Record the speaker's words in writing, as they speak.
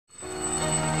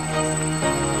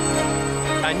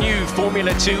A new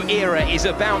Formula 2 era is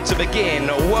about to begin.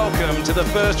 Welcome to the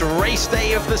first race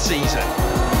day of the season.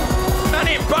 And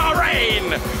in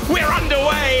Bahrain, we're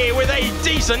underway with a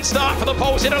decent start for the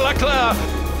Poles in Leclerc.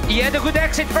 He had a good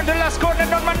exit from the last corner,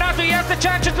 Norman Nato. He has the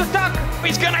chance to stuck.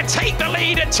 He's going to take the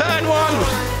lead at turn one.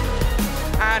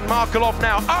 And Markelov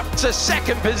now up to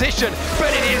second position,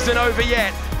 but it isn't over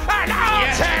yet. And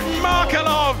Artem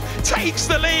Markelov takes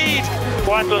the lead.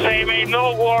 Want to say, mate,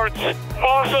 no words.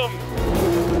 Awesome.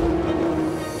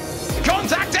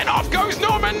 Contact and off goes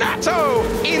Norman Nato.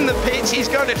 In the pits, he's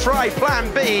going to try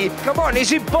plan B. Come on,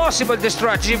 it's impossible, the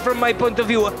strategy from my point of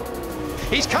view.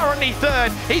 He's currently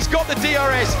third. He's got the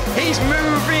DRS. He's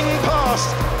moving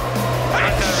past.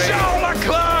 And Charles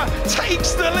Leclerc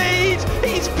takes the lead.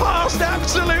 He's passed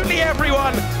absolutely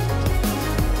everyone.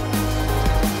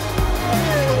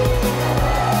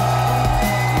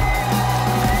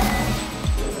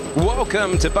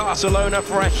 Welcome to Barcelona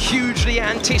for a hugely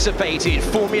anticipated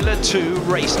Formula 2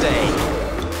 race day.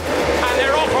 And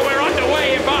they're off and we're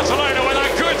underway in Barcelona with a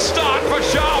good start for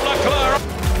Charles Leclerc.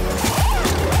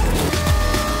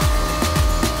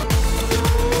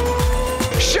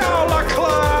 Charles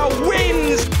Leclerc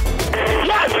wins!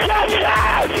 Yes, yes,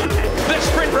 yes! The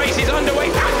sprint race is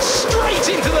underway and straight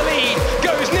into the lead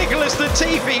goes Nicholas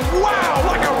Latifi. Wow,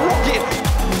 like a rocket!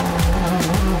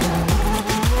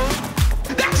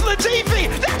 Latifi,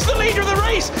 that's the leader of the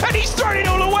race, and he's thrown it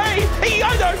all away.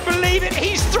 I don't believe it.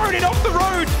 He's thrown it off the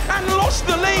road and lost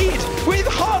the lead with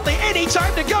hardly any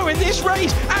time to go in this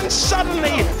race. And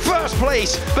suddenly, first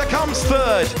place becomes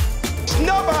third.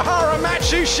 Nobuharu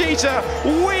Matsushita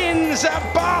wins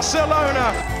at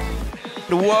Barcelona.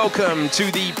 Welcome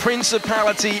to the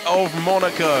Principality of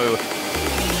Monaco.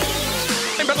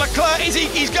 But Leclerc,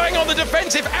 he's going on the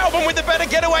defensive. Albon with the better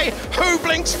getaway. Who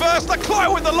blinks first?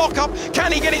 Leclerc with the lockup.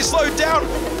 Can he get it slowed down?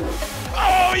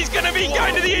 Oh, he's going to be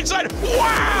going to the inside.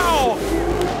 Wow!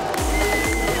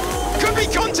 Could be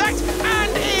contact,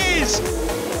 and is.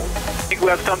 I think we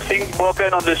have something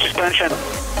broken on the suspension.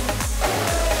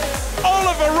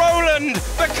 Oliver Rowland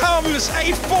becomes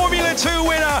a Formula 2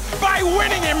 winner by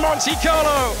winning in Monte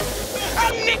Carlo.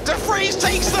 And Nick de Vries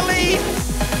takes the lead.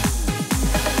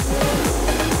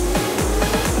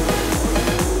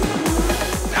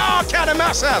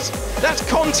 Canamasas, that's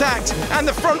contact and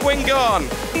the front wing gone.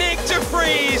 Nick de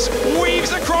Vries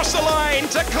weaves across the line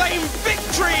to claim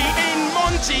victory in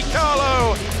Monte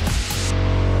Carlo.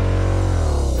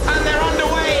 And they're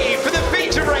underway for the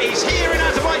feature race here in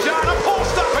Azerbaijan. A pole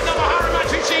stop for Nobuharu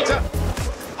Matsushita.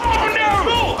 Oh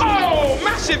no! Oh,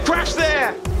 massive crash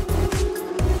there.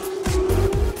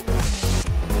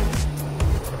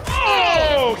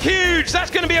 Oh, huge!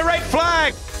 That's going to be a red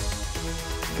flag.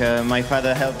 My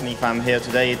father helped me if I'm here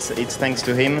today. It's thanks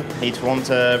to him. It won't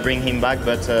bring him back,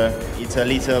 but it's a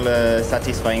little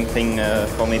satisfying thing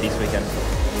for me this weekend.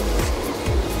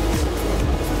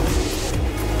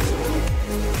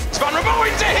 Van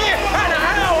Rabo into here, and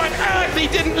how on earth he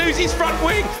didn't lose his front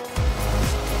wing?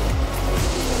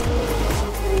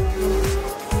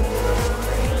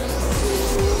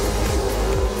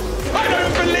 I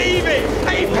don't believe it!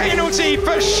 A penalty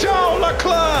for Charles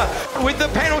Leclerc! With the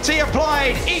penalty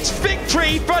applied, it's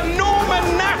victory for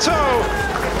Norman Nato!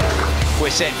 We're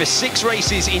set for 6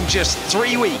 races in just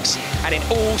 3 weeks, and it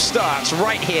all starts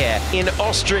right here in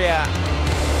Austria.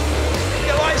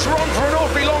 The lights were on for an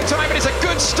awfully long time, but it's a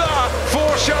good start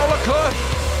for Charles Leclerc.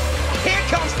 Here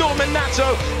comes Norman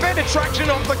Nato, better traction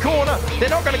off the corner. They're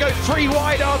not going to go 3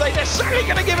 wide, are they? They're certainly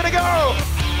going to give it a go!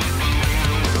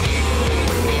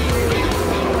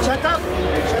 Shut up!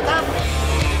 Shut up!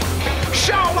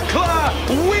 Charles Leclerc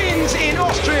wins in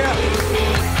Austria.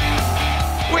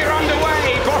 We're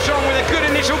underway. Boschon with a good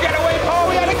initial getaway. Oh,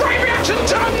 he had a great reaction.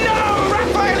 Turn no!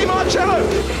 Raffaele Marcello.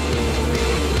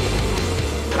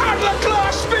 And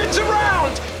Leclerc spins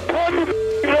around. What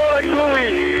the are you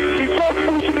doing? He's not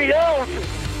pushing me out.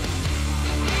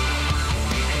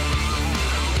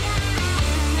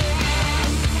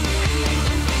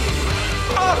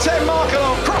 Artem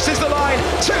Markelov crosses the line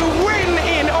to win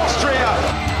in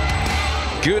Austria.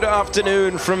 Good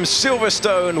afternoon from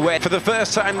Silverstone, where for the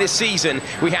first time this season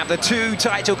we have the 2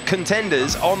 title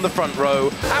contenders on the front row.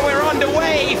 And we're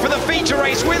underway for the feature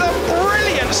race with a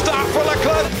brilliant start for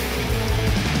Leclerc.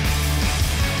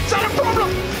 Is that a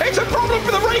problem? It's a problem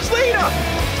for the race leader.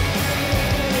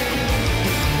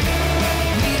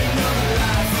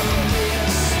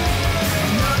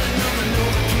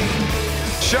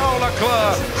 Charles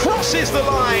Leclerc crosses the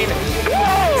line.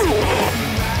 Whoa!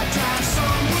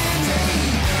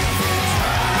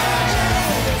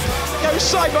 Goes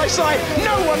side by side,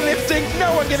 no one lifting,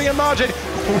 no one giving a margin.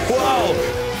 Wow!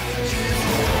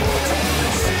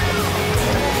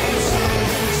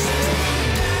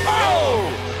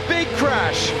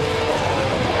 crash.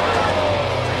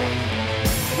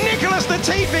 Nicholas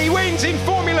Latifi wins in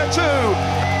Formula 2.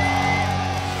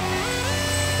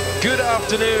 Good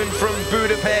afternoon from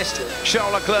Budapest.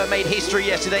 Charles Leclerc made history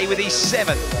yesterday with his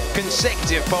 7th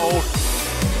consecutive pole.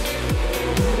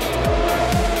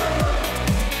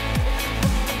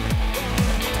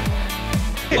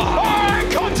 Oh,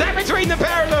 contact between the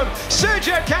pair of them.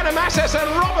 Sergio Canamassas and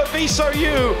Robert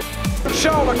Visoyu.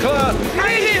 Charles Leclerc, and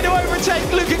he's going to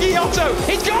overtake Luca Ghiotto.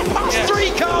 He's gone past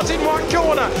 3 cars in one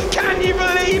corner. Can you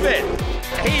believe it?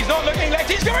 He's not looking left,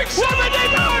 he's going somewhere.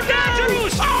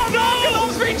 Oh no!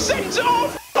 Markelov's been sent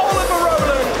off. Oliver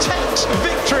Rowland takes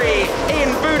victory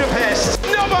in Budapest.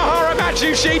 Nobuhara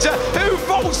Matsushita, who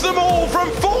vaults them all from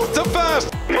 4th to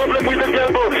 1st. Problem with the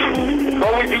gearbox,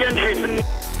 or with the engine.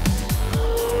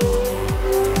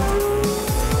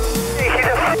 He's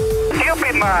a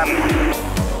stupid man.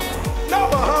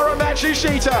 Nobuhara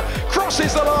Matsushita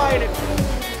crosses the line.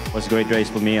 It was a great race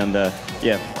for me, and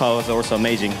yeah, car was also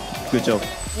amazing. Good job.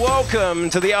 Welcome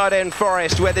to the Ardennes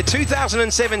Forest, where the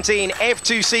 2017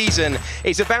 F2 season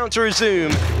is about to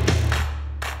resume.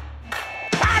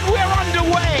 And we're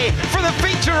underway for the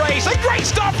feature race. A great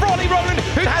start for Ollie Rowland,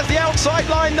 who has the outside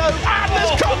line though, and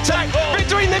there's contact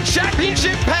between the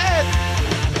championship pair.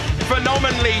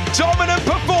 Phenomenally dominant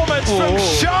performance from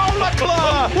Charles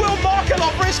Leclerc. Will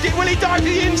Markelov risk it? Will he dive to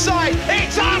the inside?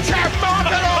 It's Artem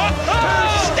Markelov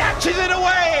who snatches it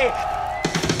away.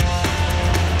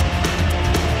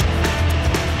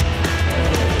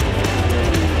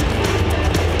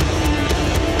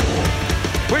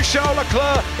 With Charles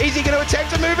Leclerc, is he going to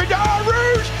attempt to move it? Oh,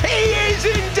 Rouge! He is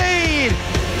indeed!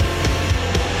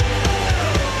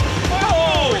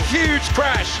 Oh, huge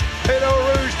crash at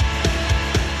Eau Rouge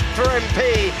for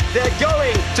MP. They're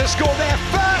going to score their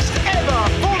first ever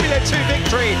Formula 2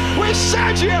 victory with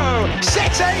Sergio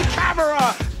Sette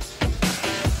Camara.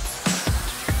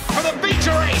 For the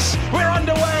feature race, we're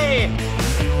underway.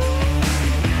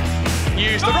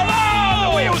 Use the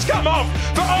the wheels come off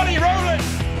for Ollie Rowland.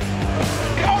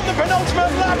 On the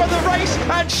penultimate lap of the race,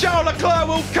 and Charles Leclerc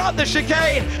will cut the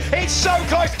chicane. It's so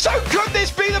close. So could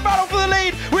this be the battle for the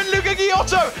lead with Luca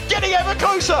Ghiotto getting ever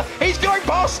closer? He's going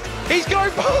past. He's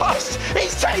going past.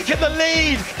 He's taken the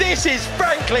lead. This is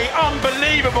frankly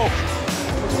unbelievable.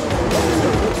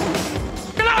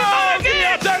 Oh,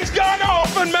 Ghiotto's gone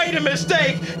off and made a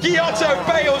mistake. Ghiotto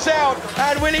bails out,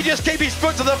 and will he just keep his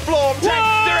foot to the floor?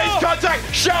 There is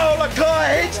contact. Charles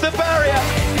Leclerc hits the barrier.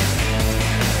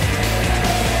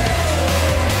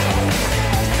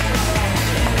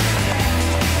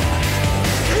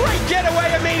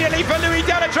 Getaway immediately for Louis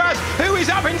Delatraz, who is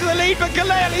up into the lead, but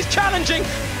Gelael is challenging.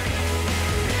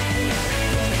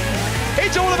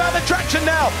 It's all about the traction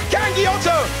now. Can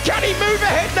Ghiotto, can he move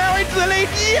ahead now into the lead?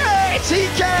 Yes, he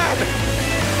can.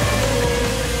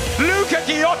 Luca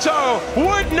Ghiotto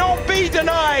would not be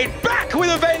denied. Back with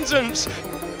a vengeance.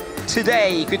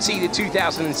 Today, you could see the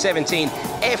 2017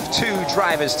 F2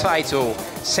 Drivers' title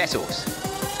settled.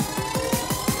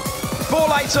 4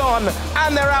 lights on,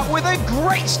 and they're out with a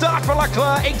great start for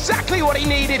Leclerc, exactly what he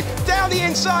needed. Down the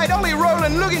inside, Ollie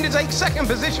Rowland looking to take 2nd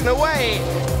position away.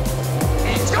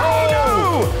 Oh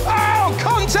no! Oh,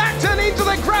 contact and into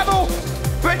the gravel,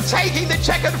 but taking the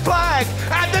checkered flag,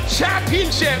 and the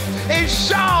championship is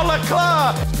Charles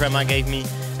Leclerc. Prema gave me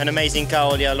an amazing car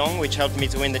all year long, which helped me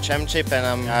to win the championship,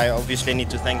 and I obviously need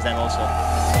to thank them also.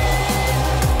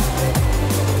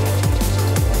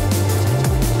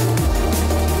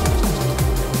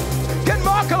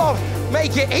 Markelov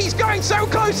make it. He's going so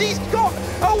close. He's got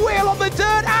a wheel on the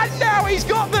dirt, and now he's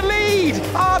got the lead.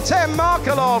 Artem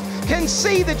Markelov can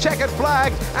see the checkered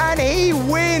flag, and he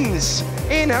wins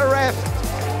in Jerez.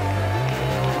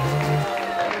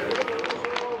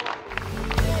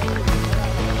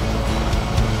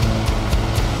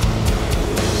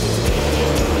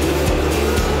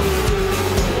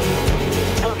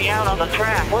 Looking out on the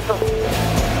track. What the?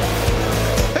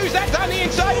 Who's that down the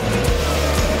inside?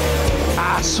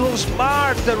 Ah, so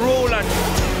smart, the Rowland.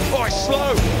 Oh, it's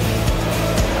slow.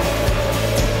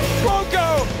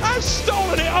 Bronco has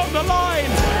stolen it on the line.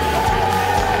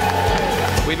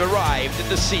 We've arrived at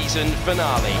the season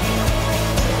finale.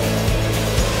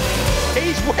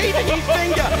 He's waving his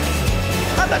finger.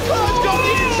 And the Leclerc's got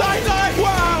the inside line.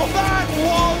 Wow, that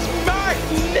was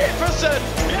magnificent.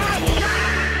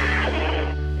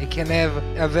 He can have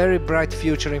a very bright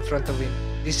future in front of him.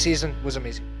 This season was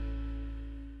amazing.